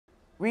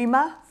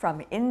Rima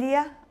from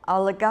India,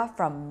 Olga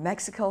from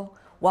Mexico.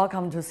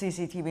 Welcome to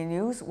CCTV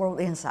News World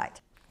Insight.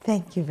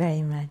 Thank you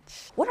very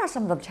much. What are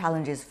some of the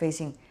challenges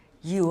facing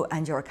you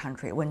and your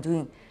country when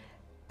doing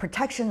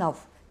protection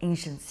of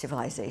ancient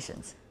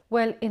civilizations?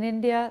 Well, in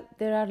India,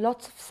 there are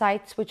lots of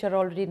sites which are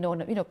already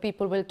known.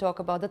 People will talk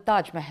about the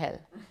Taj Mahal.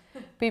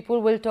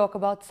 People will talk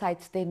about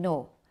sites they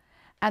know.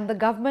 And the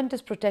government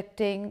is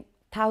protecting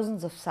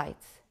thousands of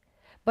sites.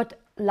 But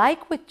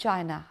like with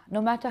China,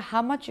 no matter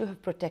how much you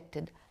have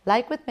protected,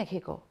 like with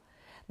Mexico,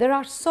 there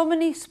are so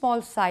many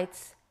small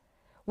sites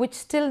which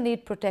still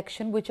need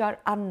protection, which are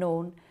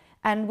unknown,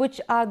 and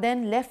which are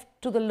then left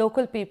to the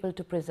local people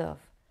to preserve.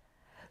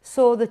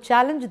 So the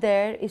challenge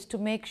there is to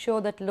make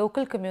sure that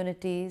local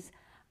communities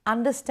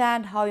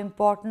understand how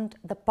important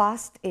the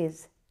past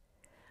is,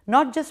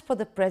 not just for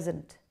the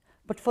present,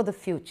 but for the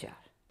future.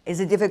 Is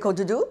it difficult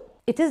to do?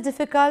 It is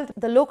difficult.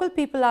 The local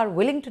people are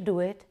willing to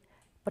do it,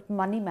 but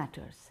money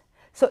matters.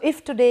 So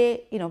if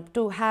today,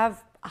 to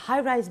have a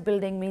high-rise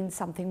building means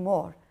something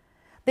more,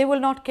 they will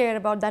not care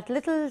about that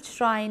little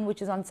shrine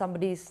which is on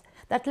somebody's,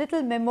 that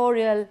little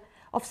memorial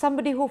of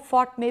somebody who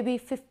fought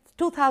maybe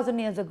 2,000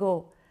 years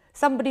ago.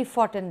 Somebody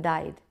fought and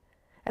died.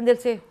 And they'll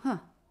say,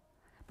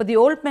 But the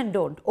old men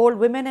don't. Old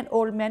women and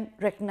old men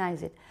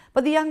recognize it.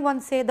 But the young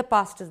ones say the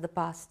past is the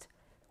past.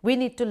 We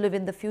need to live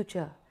in the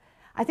future.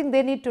 I think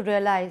they need to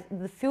realize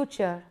the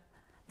future,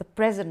 the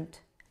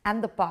present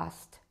and the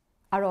past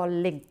are all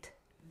linked.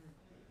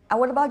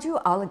 And what about you,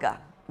 Olga?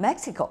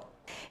 Mexico.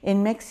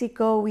 In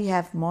Mexico, we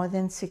have more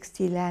than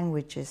 60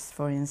 languages,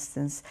 for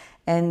instance,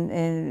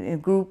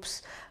 and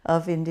groups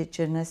of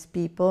indigenous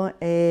people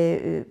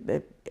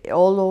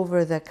all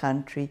over the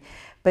country,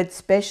 but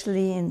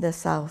especially in the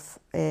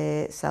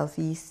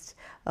southeast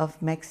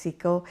of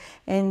Mexico.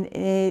 And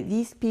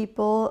these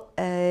people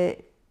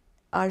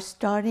are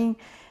starting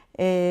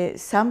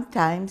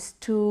sometimes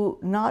to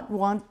not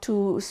want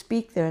to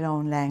speak their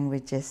own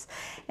languages.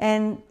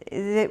 And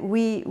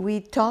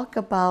we talk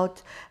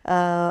about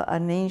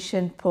an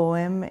ancient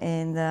poem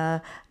in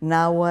the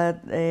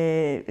Nahuatl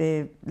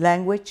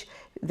language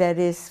that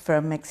is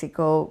from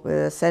Mexico,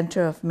 the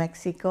center of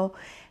Mexico,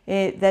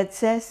 that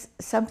says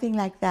something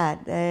like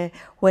that.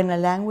 When a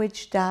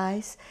language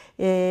dies,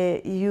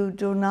 you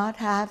do not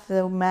have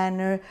the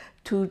manner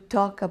to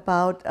talk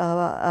about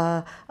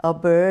a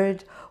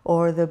bird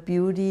or the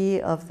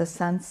beauty of the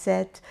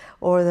sunset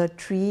or the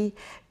tree,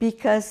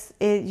 because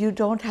you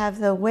don't have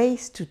the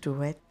ways to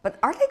do it. But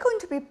are they going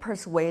to be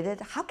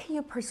persuaded? How can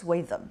you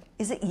persuade them?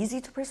 Is it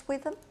easy to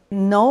persuade them?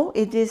 No,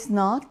 it is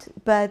not,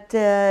 but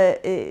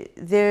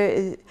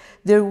they're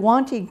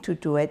wanting to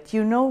do it.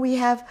 We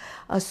have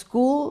a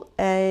school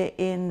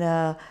in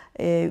the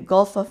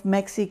Gulf of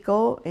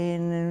Mexico,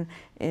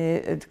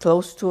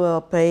 close to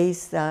a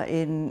place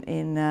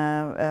in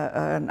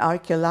an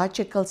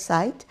archaeological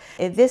site.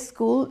 This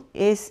school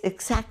is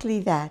exactly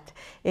that.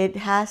 It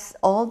has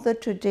all the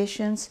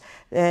traditions.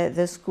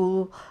 The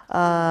school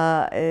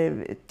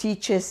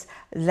teaches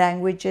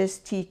languages,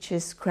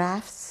 teaches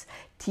crafts,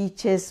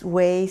 teaches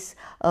ways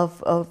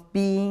of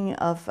being,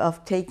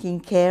 of taking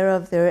care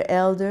of their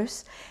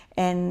elders.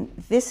 And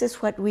this is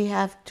what we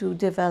have to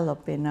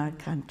develop in our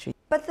country.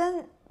 But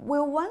then,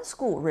 will one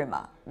school,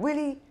 Rima,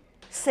 really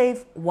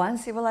save one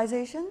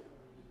civilization?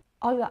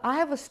 Olga, I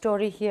have a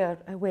story here,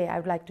 a way I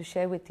would like to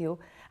share with you.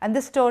 And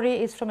this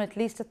story is from at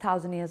least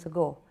 1,000 years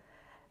ago.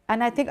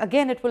 And I think,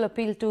 again, it will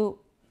appeal to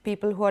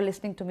people who are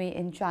listening to me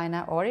in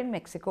China or in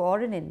Mexico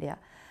or in India.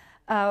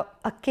 A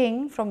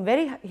king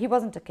he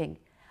wasn't a king,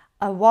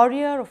 a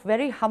warrior of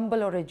very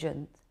humble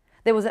origin.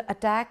 There was an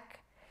attack,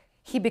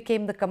 he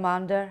became the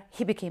commander,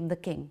 he became the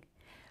king.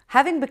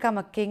 Having become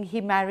a king,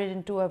 he married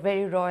into a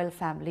very royal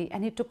family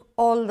and he took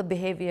all the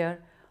behavior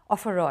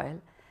of a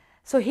royal.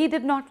 So he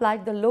did not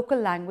like the local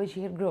language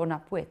he had grown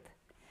up with.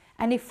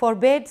 And he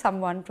forbade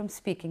someone from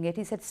speaking it.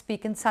 He said,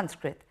 speak in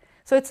Sanskrit.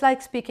 So it's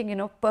like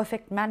speaking,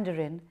 perfect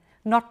Mandarin,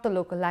 not the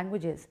local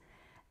languages.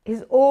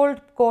 His old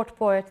court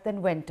poet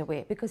then went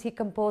away because he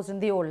composed in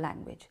the old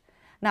language.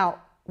 Now,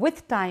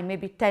 with time,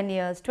 maybe 10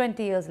 years,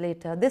 20 years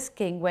later, this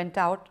king went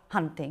out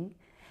hunting.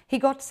 He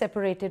got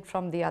separated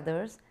from the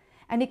others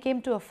and he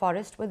came to a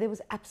forest where there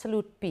was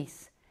absolute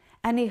peace.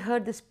 And he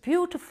heard this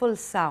beautiful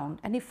sound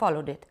and he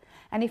followed it.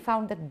 And he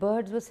found that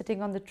birds were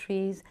sitting on the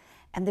trees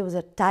and there was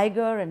a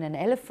tiger and an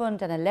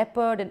elephant and a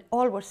leopard and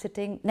all were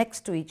sitting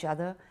next to each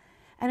other.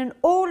 And an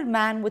old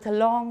man with a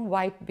long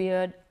white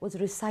beard was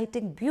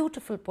reciting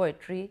beautiful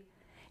poetry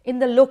in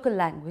the local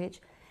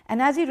language.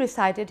 And as he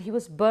recited, he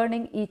was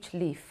burning each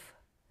leaf.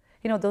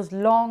 Those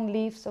long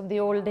leaves of the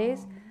old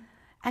days.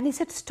 And he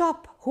said,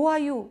 stop, who are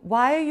you?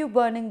 Why are you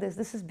burning this?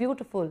 This is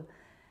beautiful.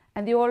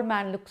 And the old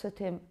man looks at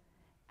him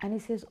and he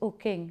says, "O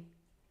king,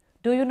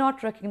 do you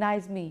not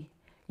recognize me?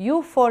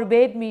 You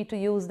forbade me to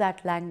use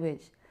that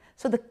language."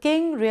 So the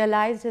king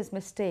realized his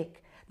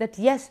mistake, that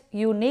yes,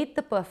 you need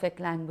the perfect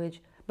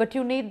language, but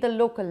you need the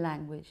local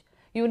language.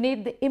 You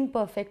need the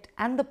imperfect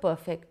and the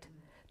perfect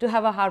to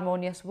have a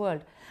harmonious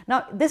world.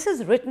 Now, this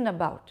is written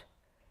about.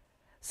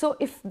 So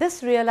if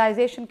this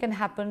realization can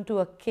happen to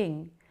a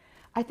king,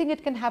 I think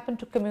it can happen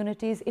to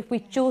communities if we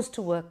choose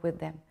to work with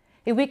them.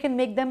 If we can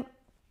make them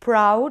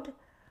proud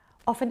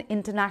of an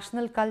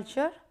international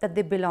culture that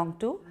they belong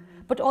to,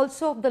 but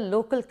also of the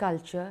local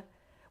culture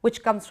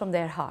which comes from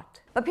their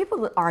heart. But people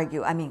will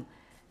argue, I mean,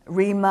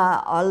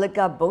 Rima,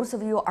 Olga, both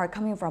of you are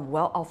coming from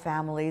well-off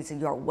families,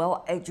 you're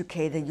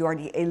well-educated, you're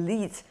the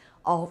elites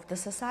of the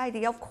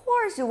society. Of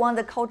course you want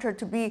the culture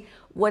to be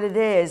what it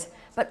is,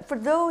 but for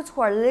those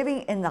who are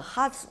living in the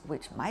huts,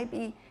 which might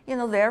be, you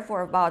know, there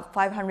for about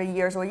 500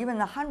 years or even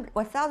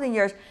 1,000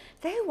 years,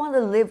 they want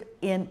to live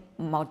in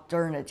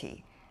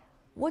modernity.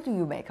 What do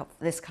you make of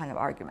this kind of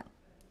argument?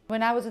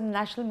 When I was in the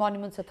National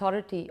Monuments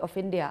Authority of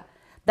India,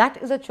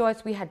 that is a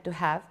choice we had to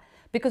have,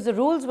 because the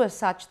rules were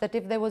such that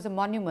if there was a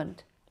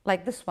monument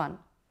like this one,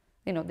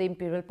 you know, the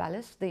Imperial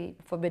Palace, the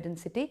Forbidden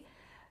City,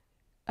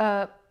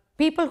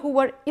 people who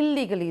were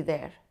illegally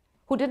there,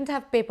 who didn't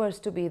have papers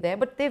to be there,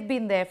 but they've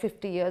been there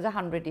 50 years,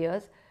 100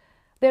 years,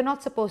 they're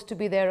not supposed to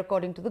be there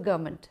according to the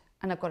government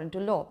and according to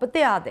law, but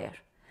they are there.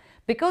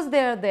 Because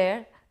they are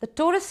there, the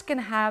tourists can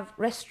have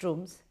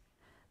restrooms,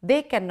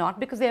 they cannot,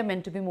 because they are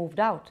meant to be moved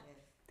out.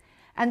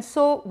 And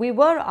so we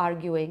were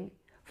arguing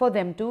for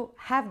them to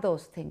have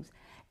those things.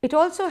 It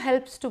also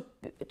helps to,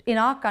 in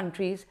our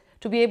countries,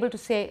 to be able to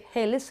say,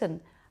 hey,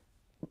 listen,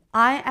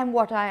 I am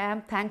what I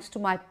am thanks to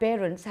my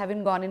parents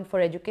having gone in for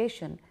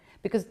education,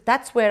 because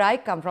that's where I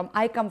come from.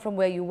 I come from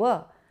where you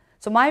were.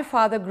 So my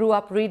father grew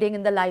up reading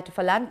in the light of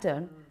a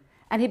lantern,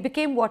 and he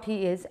became what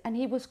he is, and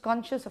he was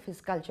conscious of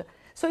his culture.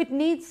 So it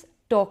needs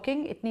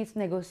talking, it needs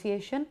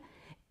negotiation.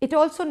 It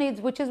also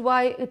needs, which is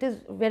why it is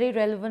very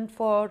relevant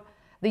for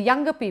the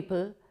younger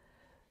people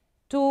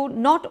to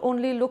not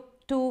only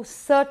look to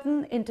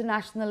certain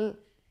international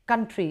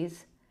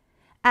countries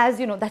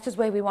as, you know, that is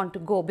where we want to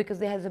go because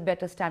there has a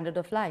better standard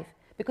of life,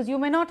 because you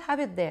may not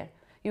have it there.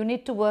 You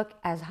need to work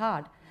as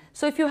hard.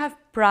 So if you have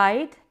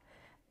pride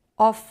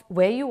of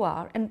where you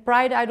are, and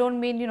pride, I don't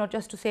mean, you know,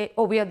 just to say,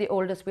 oh, we are the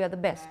oldest, we are the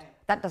best.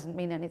 That doesn't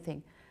mean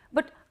anything.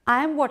 But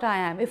I am what I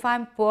am. If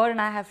I'm poor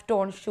and I have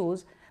torn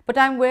shoes, but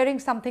I'm wearing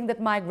something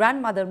that my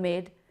grandmother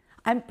made,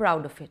 I'm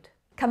proud of it.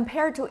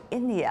 Compared to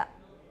India,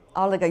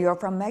 Olga, you're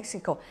from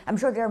Mexico. I'm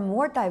sure there are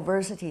more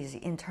diversities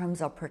in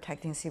terms of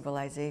protecting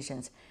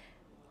civilizations,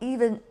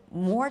 even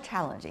more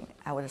challenging,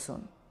 I would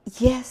assume.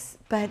 Yes,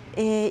 but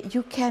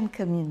you can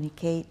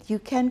communicate. You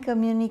can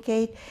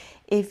communicate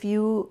if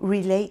you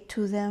relate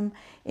to them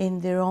in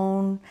their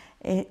own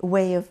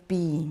way of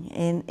being,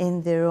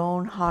 in their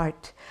own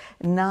heart,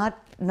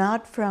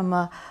 not from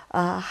a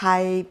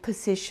high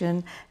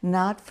position,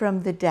 not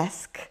from the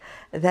desk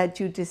that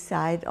you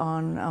decide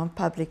on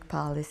public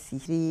policy.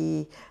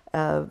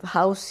 The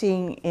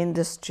housing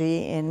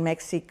industry in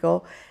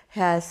Mexico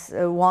has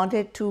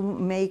wanted to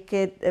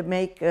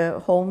make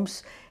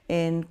homes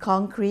in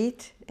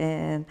concrete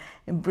and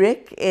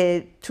brick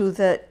to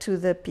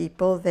the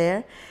people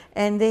there,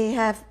 and they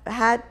have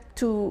had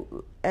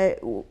to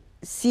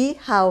see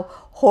how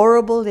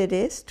horrible it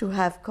is to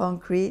have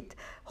concrete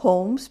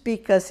homes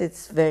because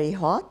it's very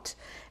hot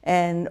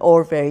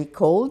or very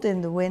cold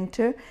in the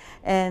winter,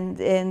 and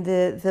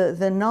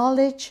the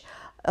knowledge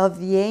of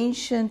the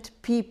ancient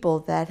people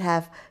that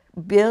have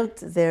built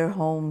their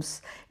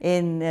homes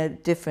in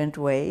different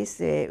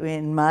ways,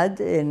 in mud,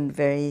 in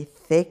very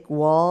thick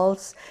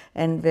walls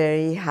and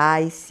very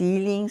high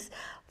ceilings.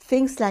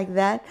 Things like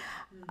that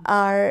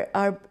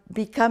are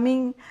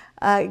becoming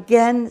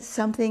again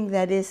something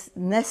that is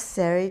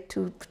necessary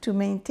to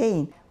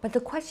maintain. But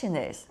the question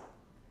is,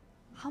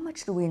 how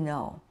much do we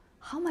know?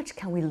 How much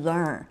can we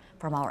learn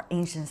from our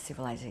ancient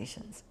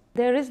civilizations?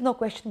 There is no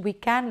question we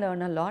can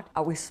learn a lot.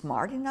 Are we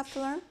smart enough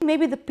to learn?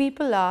 Maybe the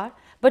people are,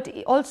 but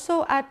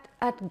also at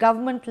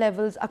government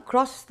levels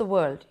across the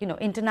world, you know,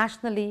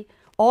 internationally,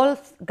 all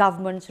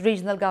governments,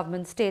 regional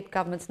governments, state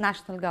governments,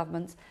 national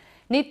governments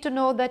need to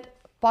know that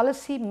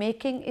policy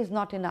making is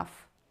not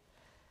enough.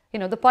 You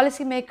know, the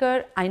policy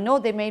maker, I know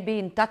they may be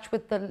in touch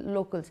with the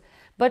locals,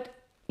 but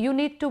you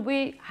need to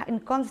be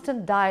in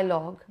constant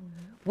dialogue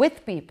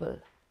with people.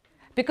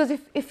 Because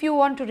if you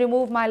want to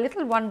remove my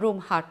little one-room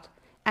hut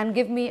and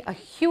give me a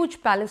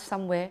huge palace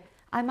somewhere,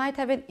 I might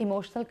have an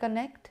emotional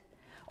connect,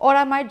 or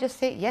I might just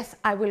say, yes,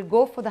 I will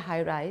go for the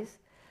high rise.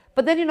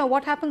 But then, you know,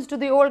 what happens to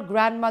the old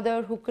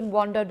grandmother who can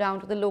wander down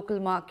to the local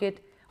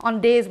market on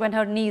days when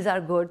her knees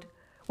are good?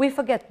 We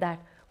forget that.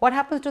 What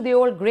happens to the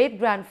old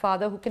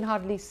great-grandfather who can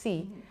hardly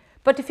see?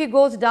 But if he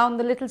goes down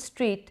the little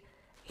street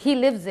he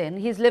lives in,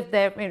 he's lived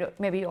there, you know,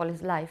 maybe all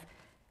his life,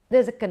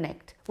 there's a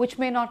connect, which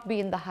may not be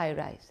in the high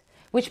rise,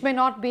 which may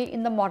not be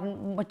in the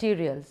modern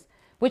materials,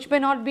 which may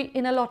not be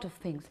in a lot of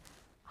things.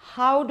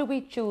 How do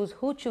we choose?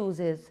 Who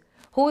chooses?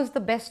 Who is the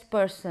best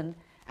person?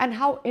 And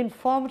how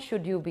informed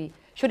should you be?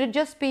 Should it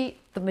just be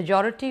the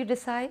majority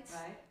decides?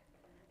 Right.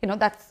 You know,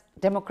 that's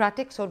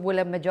democratic, so will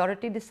a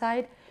majority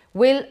decide?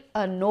 Will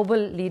a noble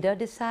leader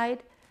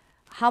decide?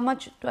 How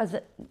much,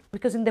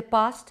 because in the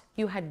past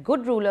you had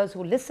good rulers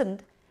who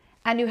listened,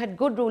 and you had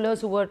good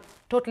rulers who were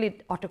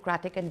totally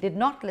autocratic and did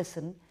not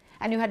listen,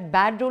 and you had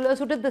bad rulers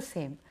who did the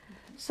same.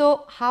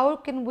 So how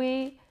can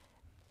we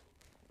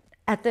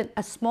at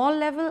a small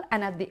level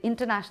and at the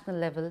international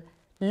level,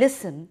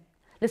 listen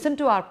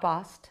to our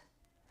past,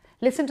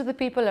 listen to the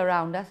people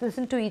around us,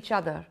 listen to each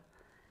other,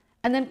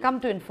 and then come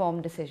to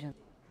informed decisions.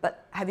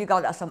 But have you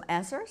got some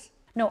answers?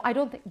 No, I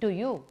don't think, do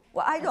you?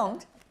 Well, I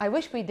don't. I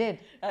wish we did.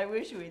 I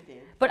wish we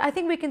did. But I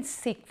think we can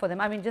seek for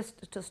them. I mean,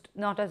 just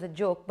not as a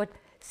joke, but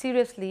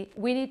seriously,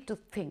 we need to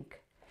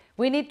think.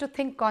 We need to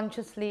think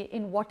consciously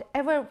in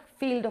whatever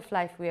field of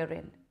life we are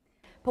in.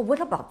 But what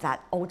about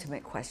that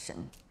ultimate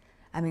question?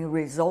 I mean,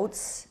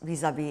 results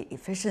vis-a-vis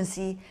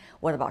efficiency.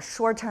 What about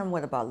short term?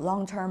 What about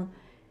long term?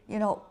 You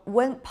know,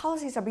 when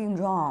policies are being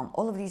drawn,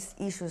 all of these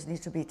issues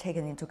need to be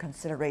taken into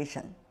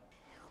consideration.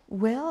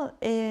 Well,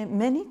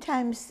 many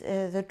times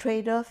the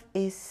trade-off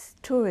is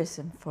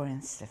tourism, for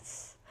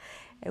instance.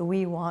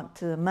 We want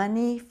the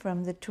money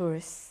from the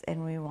tourists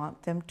and we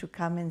want them to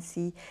come and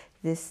see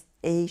these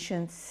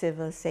ancient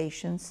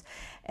civilizations,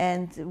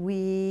 and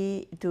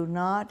we do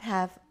not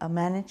have a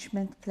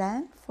management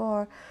plan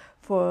for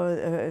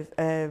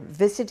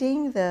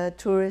visiting the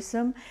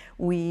tourism.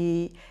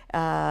 We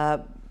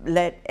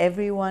let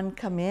everyone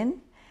come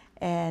in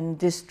and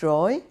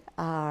destroy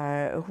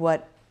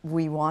what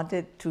we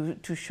wanted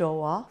to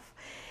show off.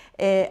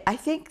 I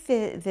think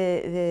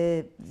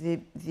the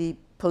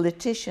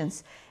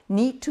politicians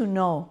need to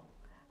know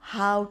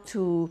how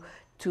to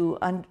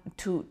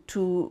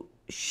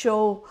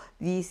show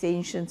these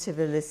ancient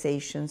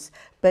civilizations,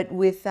 but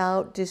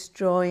without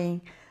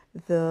destroying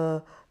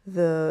the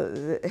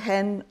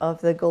hen of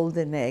the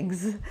golden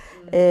eggs,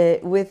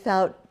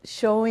 without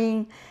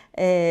showing,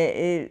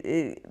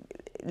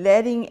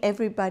 letting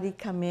everybody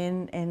come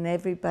in and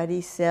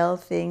everybody sell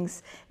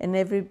things and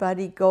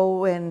everybody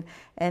go and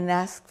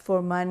ask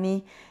for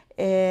money,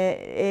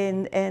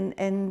 and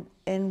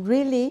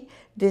really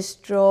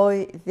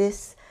destroy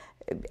this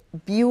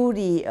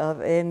beauty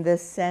in the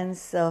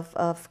sense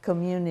of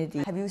community.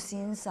 Have you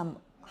seen some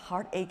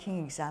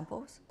heart-aching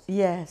examples?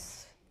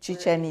 Yes,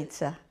 Chichen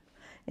Itza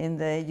in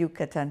the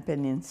Yucatan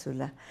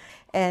Peninsula.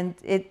 And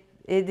it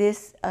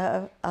is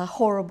a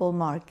horrible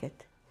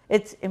market.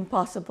 It's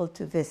impossible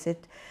to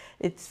visit.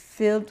 It's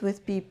filled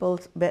with people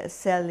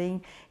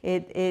selling.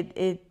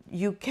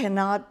 You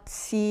cannot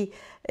see,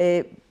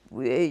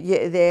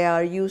 they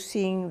are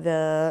using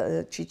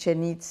the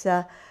Chichen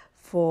Itza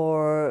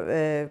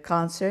for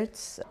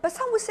concerts. But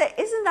some would say,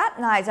 isn't that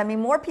nice? I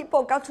mean, more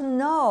people got to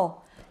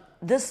know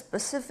this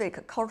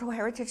specific cultural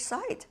heritage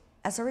site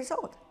as a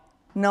result.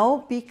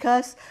 No,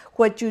 because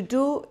what you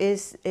do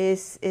is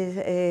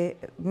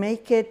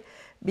make it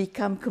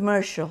become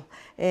commercial,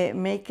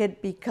 make it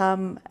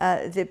become,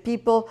 the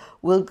people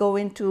will go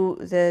into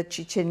the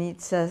Chichen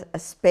Itza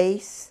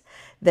space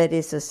that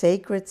is a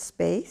sacred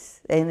space,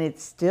 and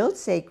it's still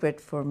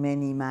sacred for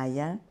many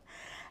Mayan.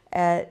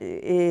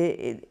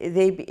 It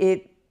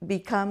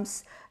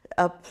becomes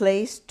a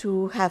place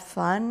to have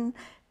fun,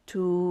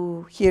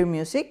 to hear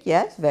music.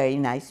 Yes, very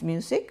nice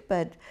music,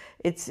 but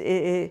it's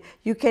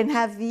you can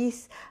have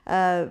these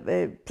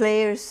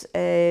players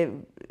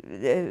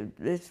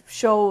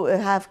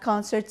have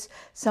concerts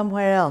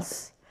somewhere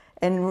else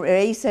and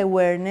raise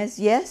awareness.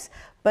 Yes,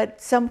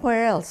 but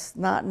somewhere else,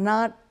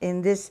 not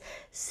in this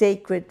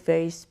sacred,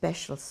 very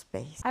special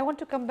space. I want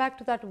to come back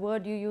to that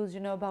word you used,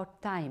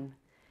 about time.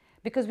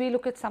 Because we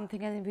look at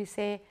something and we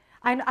say,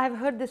 and I've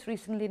heard this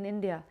recently in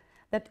India,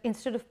 that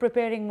instead of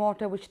preparing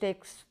mortar, which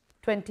takes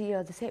 20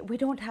 years, they say, we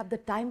don't have the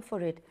time for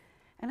it.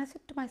 And I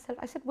said to myself,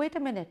 wait a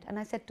minute. And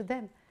I said to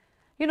them,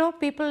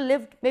 people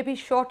lived maybe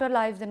shorter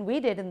lives than we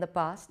did in the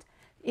past.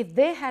 If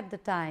they had the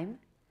time,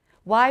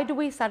 why do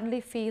we suddenly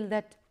feel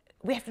that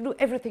we have to do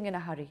everything in a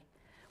hurry?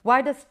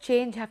 Why does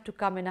change have to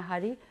come in a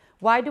hurry?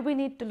 Why do we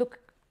need to look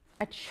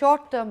at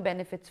short-term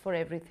benefits for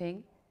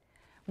everything?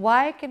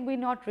 Why can we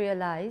not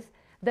realize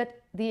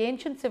that the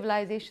ancient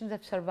civilizations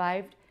have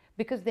survived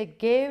because they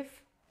gave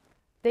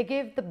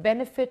the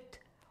benefit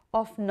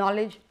of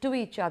knowledge to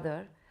each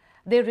other?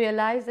 They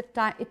realize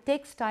that it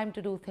takes time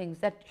to do things,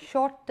 that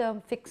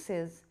short-term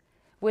fixes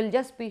will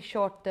just be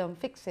short-term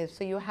fixes.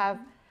 So you have,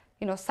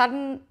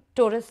 sudden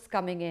tourists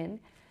coming in.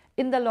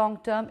 In the long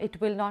term, it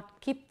will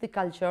not keep the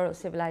culture or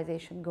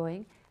civilization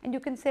going. And you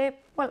can say,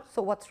 well,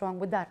 so what's wrong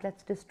with that?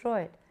 Let's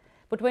destroy it.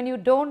 But when you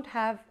don't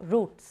have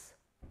roots,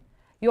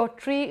 your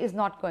tree is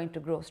not going to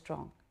grow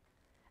strong.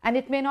 And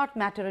it may not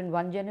matter in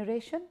one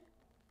generation,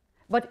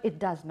 but it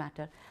does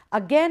matter.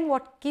 Again,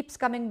 what keeps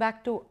coming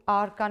back to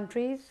our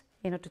countries,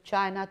 to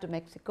China, to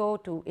Mexico,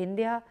 to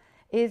India,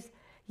 is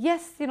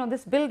yes,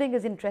 this building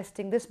is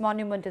interesting, this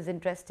monument is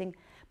interesting,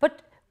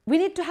 but we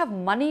need to have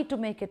money to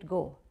make it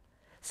go.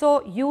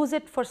 So use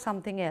it for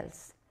something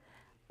else.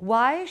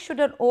 Why should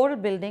an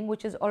old building,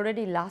 which has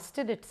already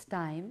lasted its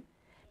time,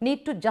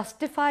 need to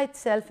justify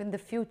itself in the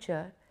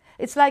future?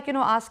 It's like,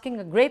 asking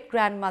a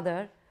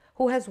great-grandmother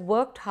who has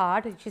worked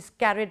hard, she's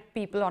carried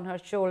people on her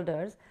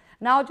shoulders,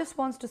 now just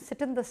wants to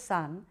sit in the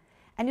sun,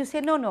 and you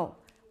say, no,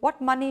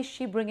 what money is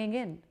she bringing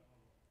in?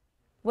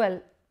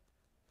 Well,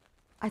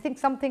 I think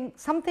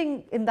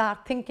something in our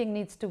thinking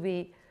needs to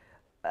be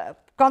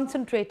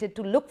concentrated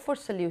to look for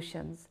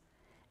solutions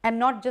and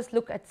not just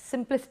look at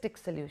simplistic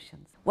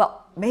solutions.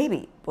 Well,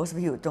 maybe most of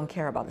you don't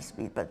care about the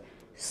speed, but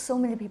so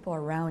many people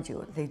around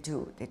you, they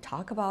do. They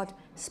talk about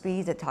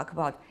speed, they talk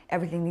about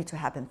everything needs to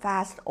happen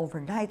fast,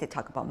 overnight, they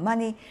talk about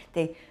money.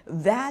 They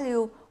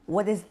value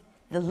what is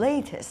the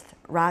latest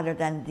rather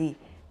than the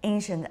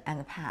ancient and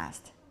the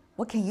past.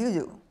 What can you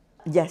do?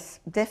 Yes,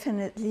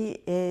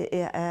 definitely.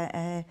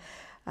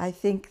 I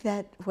think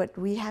that what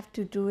we have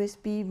to do is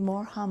be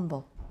more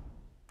humble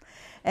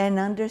and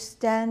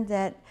understand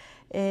that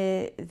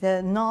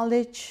the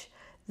knowledge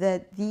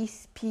that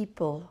these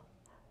people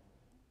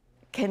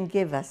can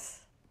give us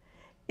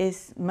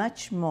is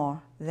much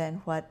more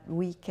than what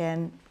we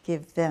can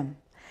give them.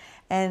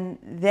 And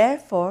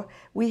therefore,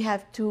 we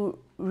have to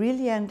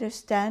really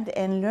understand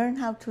and learn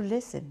how to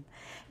listen.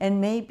 And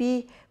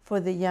maybe for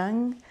the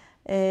young,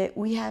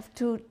 we have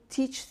to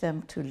teach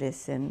them to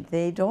listen.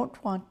 They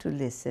don't want to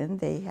listen.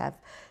 They have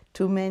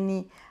too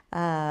many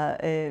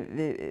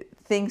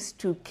things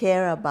to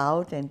care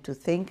about and to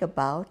think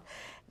about.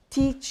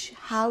 Teach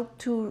how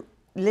to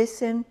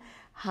listen,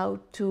 how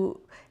to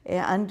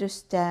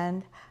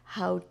understand,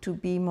 how to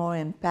be more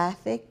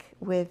empathic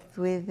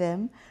with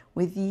them,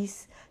 with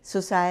these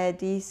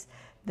societies,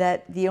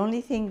 that the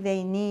only thing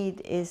they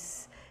need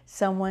is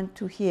someone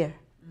to hear,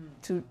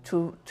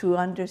 to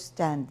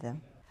understand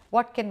them.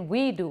 What can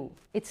we do?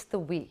 It's the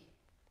we.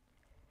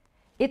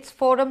 It's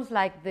forums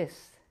like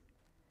this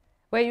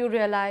where you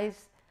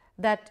realize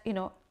that,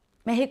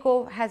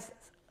 Mexico has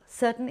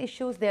certain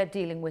issues, they're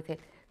dealing with it.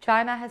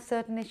 China has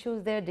certain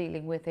issues, they're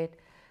dealing with it.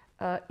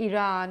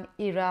 Iran,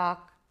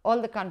 Iraq, all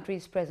the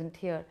countries present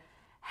here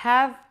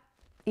have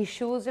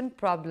issues and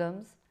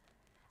problems,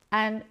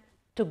 and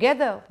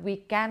together we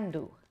can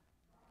do.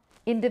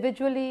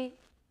 Individually,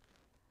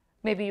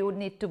 maybe you would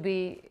need to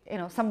be,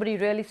 somebody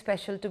really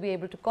special to be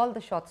able to call the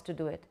shots to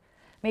do it.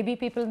 Maybe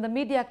people in the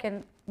media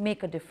can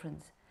make a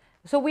difference.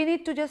 So we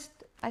need to just,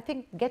 I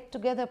think, get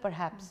together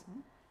perhaps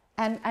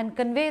and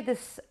convey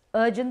this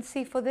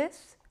urgency for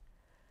this,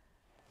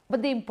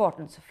 but the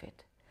importance of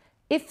it.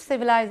 If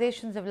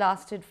civilizations have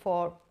lasted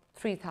for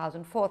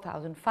 3,000,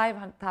 4,000,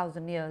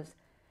 5,000 years,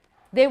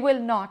 they will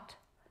not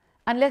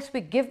unless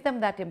we give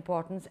them that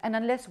importance and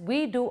unless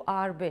we do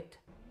our bit.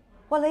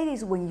 Well,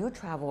 ladies, when you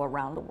travel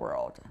around the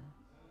world,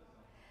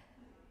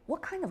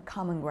 what kind of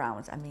common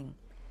grounds,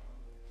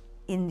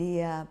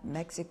 India,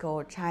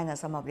 Mexico, China,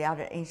 some of the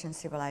other ancient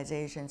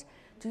civilizations,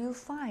 do you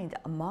find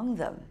among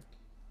them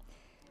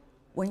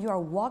when you are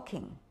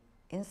walking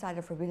inside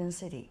the Forbidden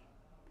City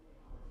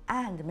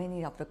and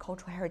many of the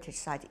cultural heritage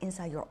sites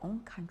inside your own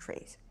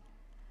countries?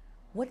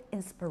 What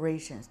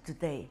inspirations do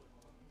they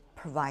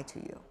provide to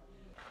you?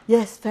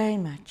 Yes, very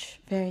much,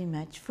 very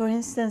much. For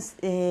instance,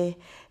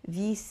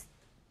 these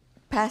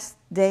past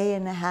day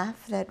and a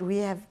half that we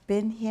have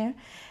been here,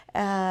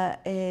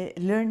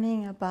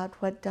 learning about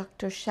what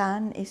Dr.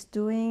 Shan is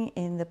doing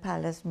in the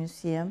Palace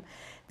Museum,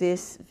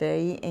 this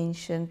very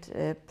ancient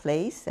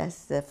place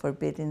as the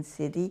Forbidden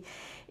City,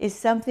 is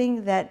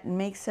something that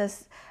makes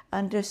us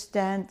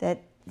understand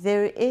that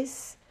there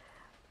is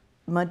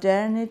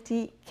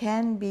modernity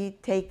can be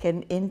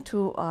taken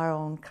into our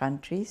own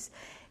countries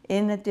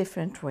in a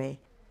different way.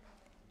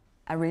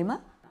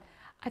 Rima?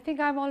 I think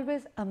I'm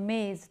always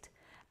amazed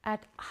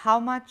at how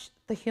much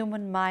the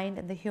human mind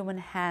and the human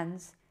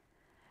hands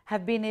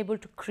have been able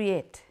to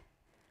create,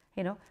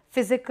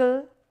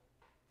 physical,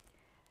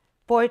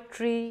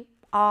 poetry,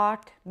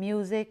 art,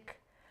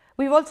 music.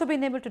 We've also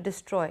been able to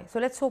destroy. So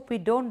let's hope we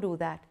don't do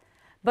that.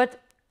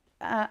 But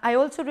I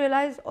also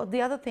realize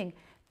the other thing,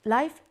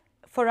 life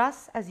for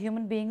us as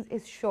human beings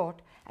is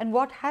short, and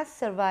what has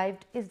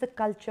survived is the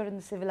culture and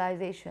the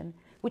civilization,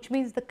 which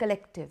means the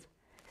collective.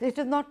 It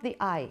is not the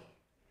I.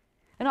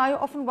 I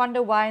often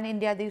wonder why in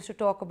India they used to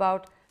talk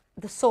about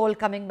the soul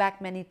coming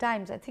back many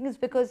times. I think it's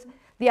because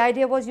the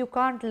idea was you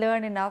can't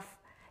learn enough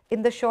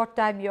in the short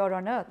time you're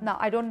on earth. Now,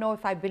 I don't know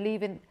if I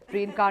believe in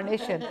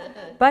reincarnation,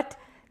 but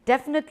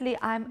definitely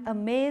I'm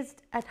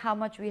amazed at how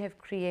much we have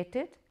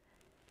created,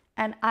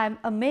 and I'm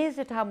amazed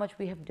at how much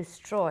we have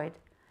destroyed.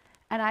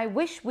 And I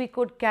wish we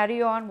could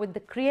carry on with the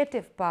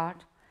creative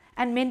part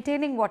and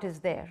maintaining what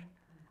is there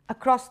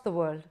across the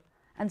world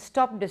and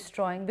stop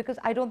destroying, because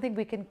I don't think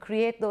we can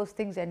create those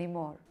things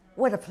anymore.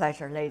 What a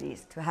pleasure,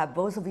 ladies, to have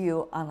both of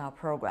you on our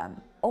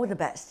program. All the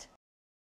best.